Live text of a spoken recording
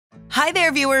Hi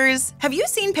there, viewers! Have you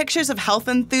seen pictures of health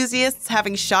enthusiasts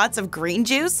having shots of green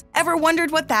juice? Ever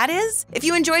wondered what that is? If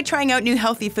you enjoy trying out new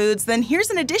healthy foods, then here's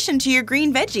an addition to your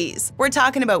green veggies. We're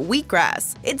talking about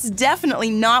wheatgrass. It's definitely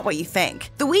not what you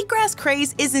think. The wheatgrass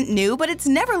craze isn't new, but it's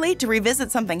never late to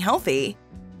revisit something healthy.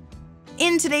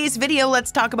 In today's video,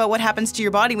 let's talk about what happens to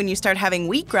your body when you start having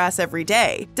wheatgrass every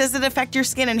day. Does it affect your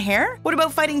skin and hair? What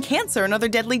about fighting cancer and other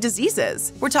deadly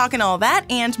diseases? We're talking all that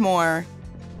and more.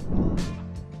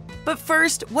 But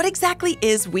first, what exactly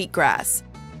is wheatgrass?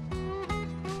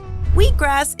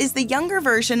 Wheatgrass is the younger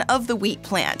version of the wheat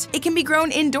plant. It can be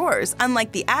grown indoors,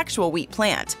 unlike the actual wheat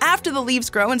plant. After the leaves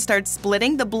grow and start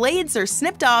splitting, the blades are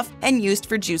snipped off and used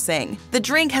for juicing. The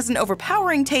drink has an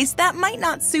overpowering taste that might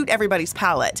not suit everybody's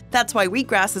palate. That's why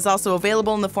wheatgrass is also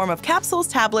available in the form of capsules,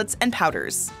 tablets, and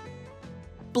powders.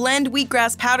 Blend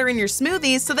wheatgrass powder in your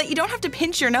smoothies so that you don't have to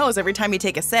pinch your nose every time you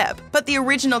take a sip. But the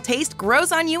original taste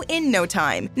grows on you in no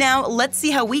time. Now, let's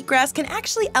see how wheatgrass can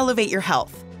actually elevate your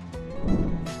health.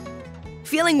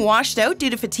 Feeling washed out due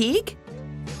to fatigue?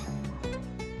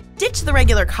 Ditch the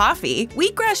regular coffee.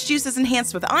 Wheatgrass juice is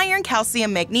enhanced with iron,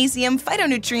 calcium, magnesium,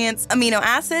 phytonutrients, amino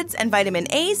acids, and vitamin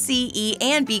A, C, E,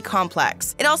 and B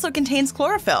complex. It also contains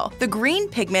chlorophyll, the green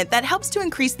pigment that helps to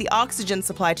increase the oxygen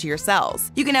supply to your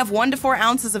cells. You can have 1 to 4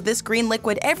 ounces of this green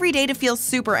liquid every day to feel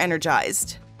super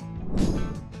energized.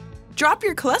 Drop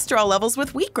your cholesterol levels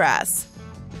with wheatgrass.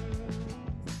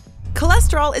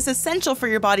 Cholesterol is essential for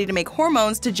your body to make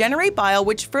hormones to generate bile,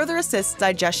 which further assists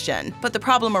digestion. But the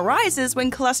problem arises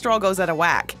when cholesterol goes out of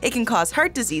whack. It can cause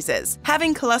heart diseases.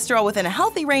 Having cholesterol within a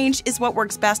healthy range is what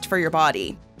works best for your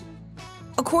body.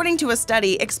 According to a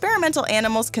study, experimental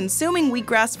animals consuming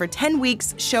wheatgrass for 10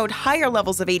 weeks showed higher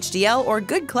levels of HDL or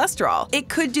good cholesterol. It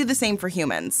could do the same for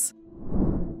humans.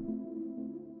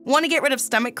 Want to get rid of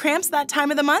stomach cramps that time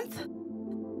of the month?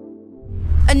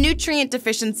 A nutrient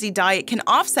deficiency diet can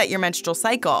offset your menstrual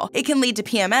cycle. It can lead to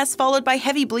PMS followed by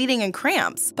heavy bleeding and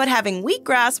cramps, but having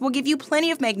wheatgrass will give you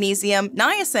plenty of magnesium,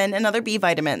 niacin, and other B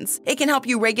vitamins. It can help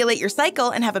you regulate your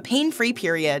cycle and have a pain-free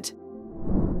period.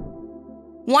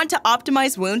 Want to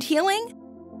optimize wound healing?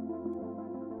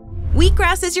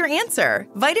 Wheatgrass is your answer.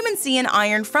 Vitamin C and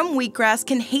iron from wheatgrass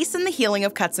can hasten the healing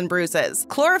of cuts and bruises.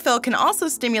 Chlorophyll can also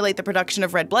stimulate the production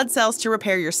of red blood cells to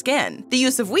repair your skin. The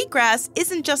use of wheatgrass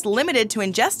isn't just limited to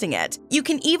ingesting it. You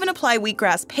can even apply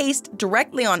wheatgrass paste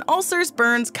directly on ulcers,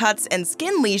 burns, cuts, and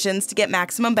skin lesions to get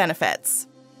maximum benefits.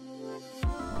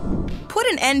 Put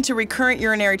an end to recurrent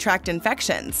urinary tract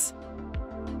infections.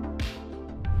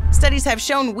 Studies have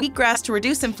shown wheatgrass to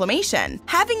reduce inflammation.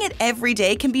 Having it every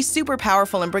day can be super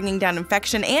powerful in bringing down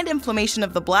infection and inflammation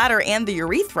of the bladder and the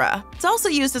urethra. It's also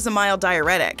used as a mild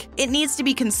diuretic. It needs to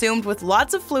be consumed with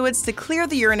lots of fluids to clear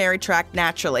the urinary tract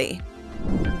naturally.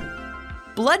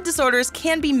 Blood disorders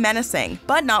can be menacing,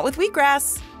 but not with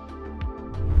wheatgrass.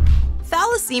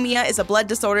 Thalassemia is a blood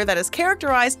disorder that is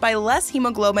characterized by less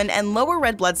hemoglobin and lower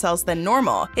red blood cells than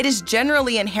normal. It is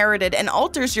generally inherited and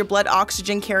alters your blood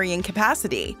oxygen carrying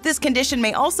capacity. This condition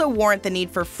may also warrant the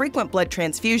need for frequent blood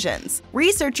transfusions.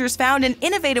 Researchers found an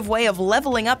innovative way of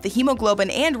leveling up the hemoglobin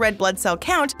and red blood cell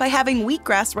count by having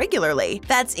wheatgrass regularly.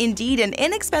 That's indeed an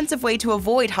inexpensive way to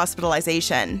avoid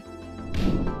hospitalization.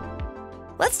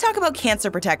 Let's talk about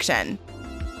cancer protection.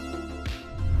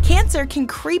 Cancer can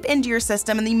creep into your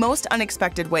system in the most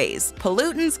unexpected ways.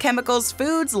 Pollutants, chemicals,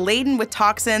 foods laden with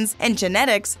toxins, and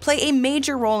genetics play a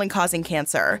major role in causing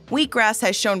cancer. Wheatgrass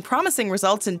has shown promising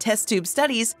results in test tube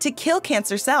studies to kill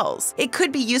cancer cells. It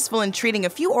could be useful in treating a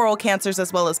few oral cancers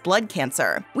as well as blood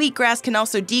cancer. Wheatgrass can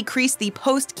also decrease the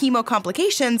post-chemo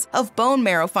complications of bone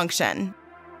marrow function.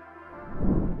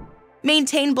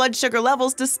 Maintain blood sugar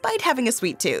levels despite having a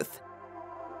sweet tooth.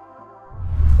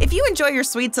 If you enjoy your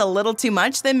sweets a little too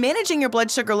much, then managing your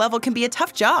blood sugar level can be a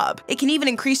tough job. It can even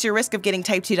increase your risk of getting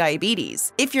type 2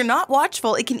 diabetes. If you're not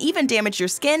watchful, it can even damage your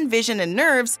skin, vision, and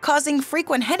nerves, causing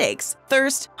frequent headaches,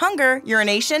 thirst, hunger,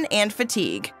 urination, and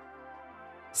fatigue.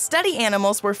 Study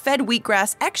animals were fed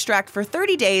wheatgrass extract for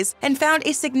 30 days and found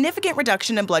a significant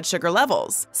reduction in blood sugar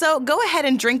levels. So go ahead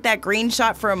and drink that green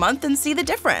shot for a month and see the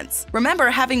difference. Remember,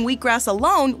 having wheatgrass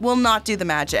alone will not do the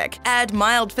magic. Add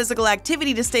mild physical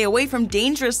activity to stay away from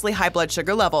dangerously high blood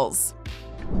sugar levels.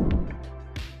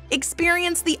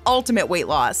 Experience the ultimate weight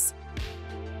loss.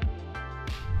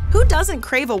 Who doesn't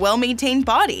crave a well-maintained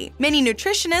body? Many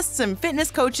nutritionists and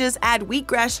fitness coaches add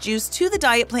wheatgrass juice to the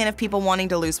diet plan of people wanting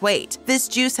to lose weight. This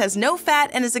juice has no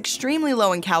fat and is extremely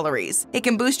low in calories. It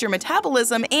can boost your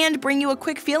metabolism and bring you a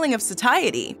quick feeling of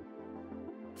satiety.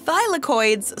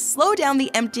 Thylakoids slow down the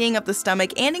emptying of the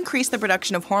stomach and increase the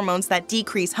production of hormones that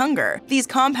decrease hunger. These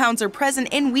compounds are present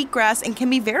in wheatgrass and can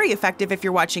be very effective if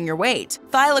you're watching your weight.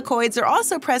 Thylakoids are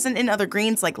also present in other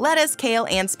greens like lettuce, kale,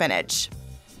 and spinach.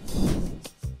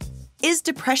 Is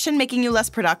depression making you less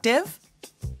productive?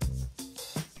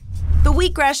 The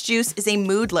wheatgrass juice is a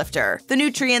mood lifter. The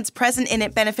nutrients present in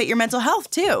it benefit your mental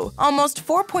health too. Almost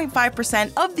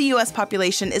 4.5% of the US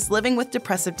population is living with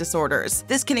depressive disorders.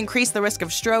 This can increase the risk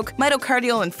of stroke,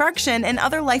 myocardial infarction, and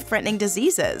other life-threatening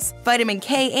diseases. Vitamin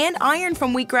K and iron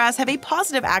from wheatgrass have a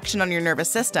positive action on your nervous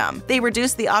system. They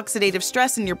reduce the oxidative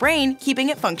stress in your brain, keeping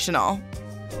it functional.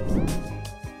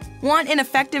 Want an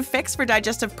effective fix for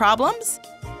digestive problems?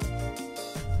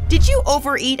 Did you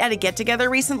overeat at a get-together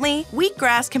recently?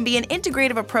 Wheatgrass can be an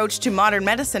integrative approach to modern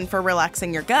medicine for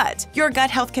relaxing your gut. Your gut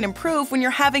health can improve when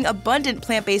you're having abundant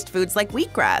plant-based foods like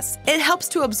wheatgrass. It helps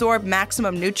to absorb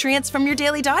maximum nutrients from your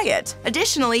daily diet.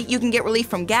 Additionally, you can get relief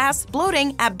from gas,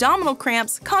 bloating, abdominal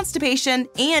cramps, constipation,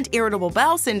 and irritable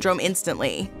bowel syndrome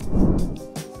instantly.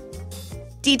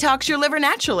 Detox your liver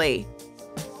naturally.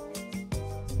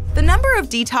 The number of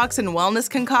detox and wellness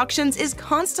concoctions is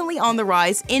constantly on the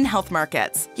rise in health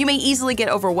markets. You may easily get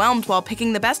overwhelmed while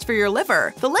picking the best for your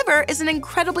liver. The liver is an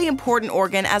incredibly important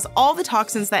organ as all the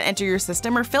toxins that enter your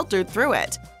system are filtered through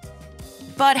it.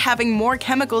 But having more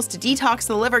chemicals to detox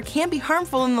the liver can be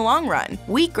harmful in the long run.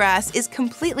 Wheatgrass is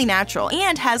completely natural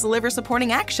and has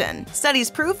liver-supporting action.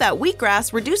 Studies prove that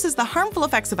wheatgrass reduces the harmful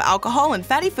effects of alcohol and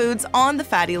fatty foods on the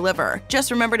fatty liver. Just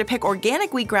remember to pick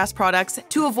organic wheatgrass products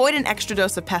to avoid an extra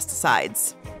dose of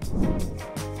pesticides.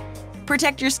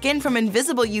 Protect your skin from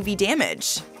invisible UV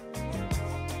damage.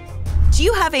 Do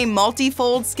you have a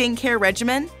multi-fold skincare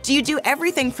regimen? Do you do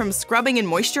everything from scrubbing and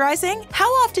moisturizing? How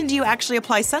often do you actually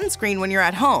apply sunscreen when you're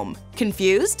at home?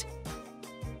 Confused?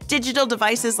 Digital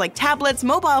devices like tablets,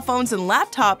 mobile phones, and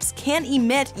laptops can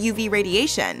emit UV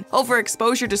radiation.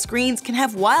 Overexposure to screens can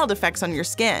have wild effects on your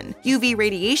skin. UV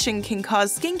radiation can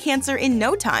cause skin cancer in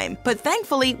no time, but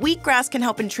thankfully, wheatgrass can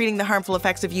help in treating the harmful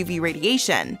effects of UV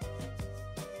radiation.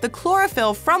 The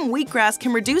chlorophyll from wheatgrass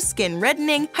can reduce skin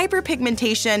reddening,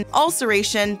 hyperpigmentation,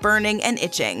 ulceration, burning, and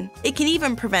itching. It can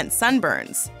even prevent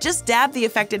sunburns. Just dab the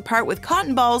affected part with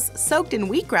cotton balls soaked in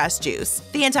wheatgrass juice.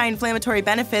 The anti-inflammatory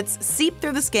benefits seep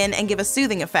through the skin and give a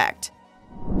soothing effect.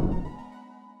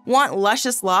 Want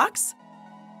luscious locks?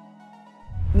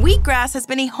 Wheatgrass has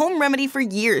been a home remedy for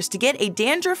years to get a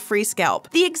dandruff-free scalp.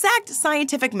 The exact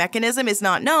scientific mechanism is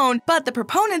not known, but the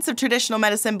proponents of traditional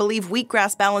medicine believe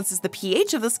wheatgrass balances the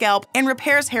pH of the scalp and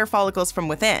repairs hair follicles from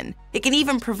within. It can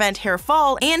even prevent hair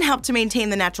fall and help to maintain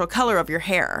the natural color of your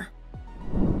hair.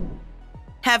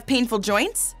 Have painful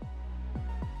joints?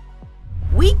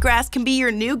 Wheatgrass can be your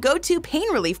new go-to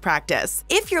pain relief practice.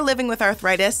 If you're living with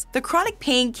arthritis, the chronic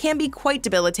pain can be quite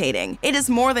debilitating. It is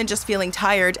more than just feeling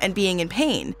tired and being in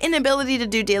pain. Inability to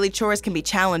do daily chores can be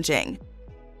challenging.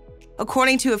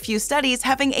 According to a few studies,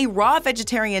 having a raw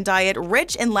vegetarian diet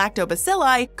rich in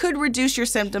lactobacilli could reduce your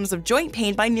symptoms of joint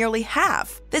pain by nearly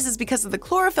half. This is because of the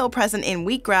chlorophyll present in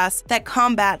wheatgrass that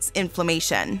combats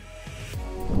inflammation.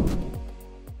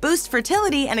 Boost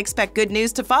fertility and expect good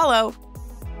news to follow.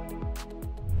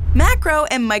 Macro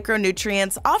and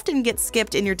micronutrients often get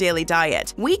skipped in your daily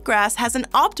diet. Wheatgrass has an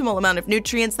optimal amount of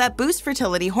nutrients that boost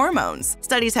fertility hormones.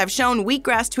 Studies have shown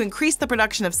wheatgrass to increase the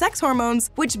production of sex hormones,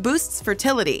 which boosts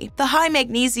fertility. The high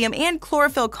magnesium and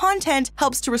chlorophyll content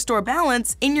helps to restore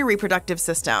balance in your reproductive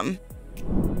system.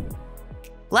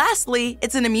 Lastly,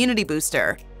 it's an immunity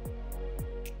booster.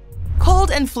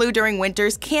 Cold and flu during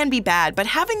winters can be bad, but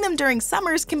having them during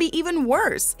summers can be even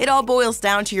worse. It all boils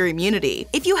down to your immunity.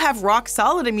 If you have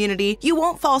rock-solid immunity, you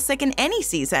won't fall sick in any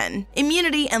season.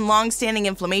 Immunity and long-standing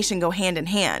inflammation go hand in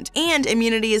hand, and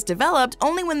immunity is developed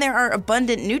only when there are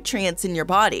abundant nutrients in your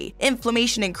body.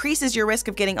 Inflammation increases your risk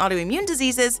of getting autoimmune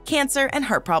diseases, cancer, and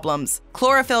heart problems.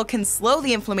 Chlorophyll can slow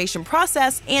the inflammation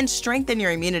process and strengthen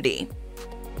your immunity.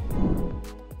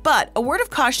 But a word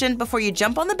of caution before you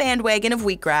jump on the bandwagon of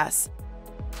wheatgrass.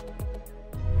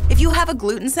 If you have a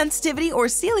gluten sensitivity or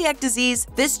celiac disease,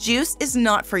 this juice is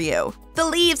not for you. The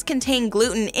leaves contain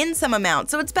gluten in some amount,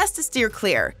 so it's best to steer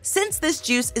clear. Since this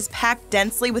juice is packed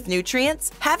densely with nutrients,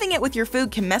 having it with your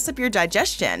food can mess up your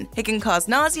digestion. It can cause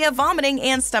nausea, vomiting,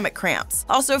 and stomach cramps.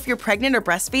 Also, if you're pregnant or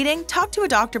breastfeeding, talk to a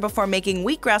doctor before making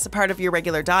wheatgrass a part of your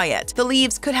regular diet. The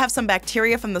leaves could have some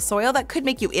bacteria from the soil that could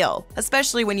make you ill,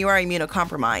 especially when you are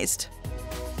immunocompromised.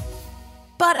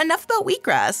 But enough about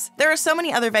wheatgrass. There are so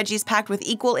many other veggies packed with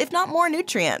equal, if not more,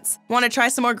 nutrients. Want to try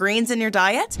some more greens in your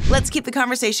diet? Let's keep the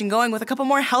conversation going with a couple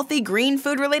more healthy green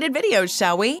food-related videos,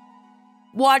 shall we?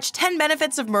 Watch 10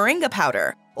 benefits of moringa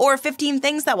powder. Or 15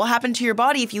 things that will happen to your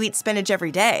body if you eat spinach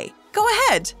every day. Go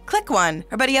ahead, click one,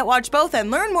 or better yet watch both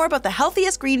and learn more about the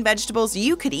healthiest green vegetables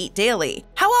you could eat daily.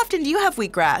 How often do you have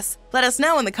wheatgrass? Let us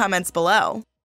know in the comments below.